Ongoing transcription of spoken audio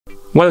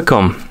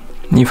Welcome!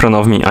 In front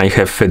of me I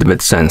have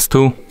Fitbit Sense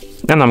 2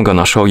 and I'm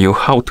gonna show you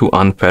how to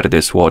unpair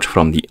this watch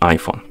from the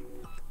iPhone.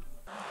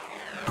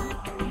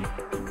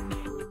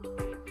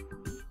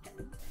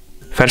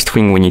 First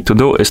thing we need to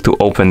do is to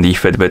open the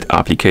Fitbit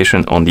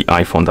application on the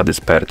iPhone that is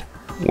paired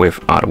with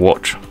our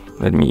watch.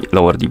 Let me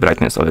lower the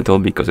brightness a little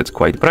because it's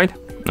quite bright.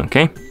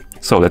 Okay,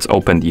 so let's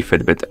open the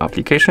Fitbit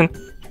application.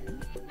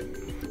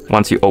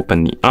 Once you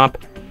open the app,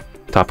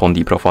 tap on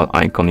the profile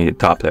icon in the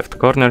top left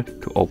corner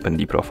to open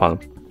the profile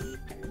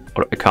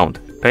or account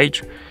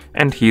page,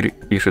 and here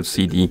you should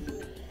see the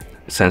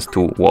Sense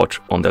 2 watch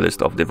on the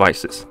list of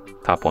devices.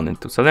 Tap on it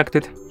to select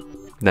it,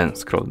 then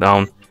scroll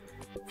down,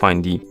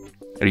 find the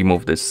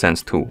remove this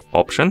Sense 2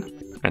 option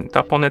and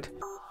tap on it,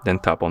 then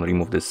tap on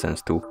remove this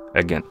Sense 2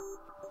 again.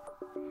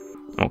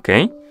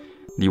 Okay,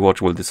 the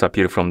watch will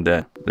disappear from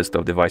the list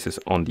of devices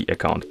on the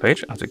account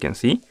page, as you can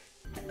see.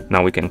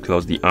 Now we can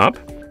close the app,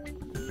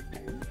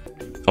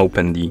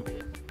 open the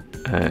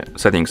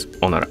settings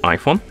on our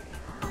iPhone,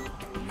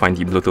 find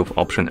the Bluetooth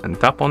option and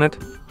tap on it,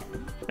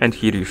 and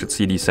here you should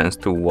see the Sense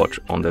 2 watch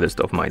on the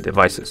list of my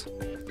devices.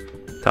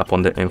 Tap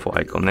on the info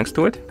icon next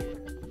to it,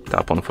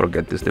 tap on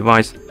forget this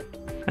device,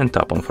 and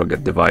tap on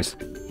forget device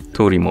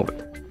to remove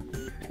it.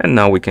 And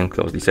now we can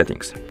close the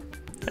settings.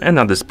 And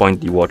at this point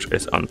the watch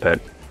is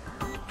unpaired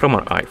from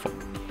our iPhone.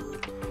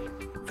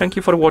 Thank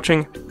you for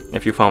watching.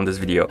 If you found this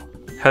video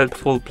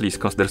helpful, please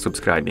consider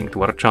subscribing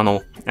to our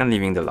channel and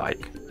leaving the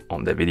like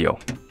on the video.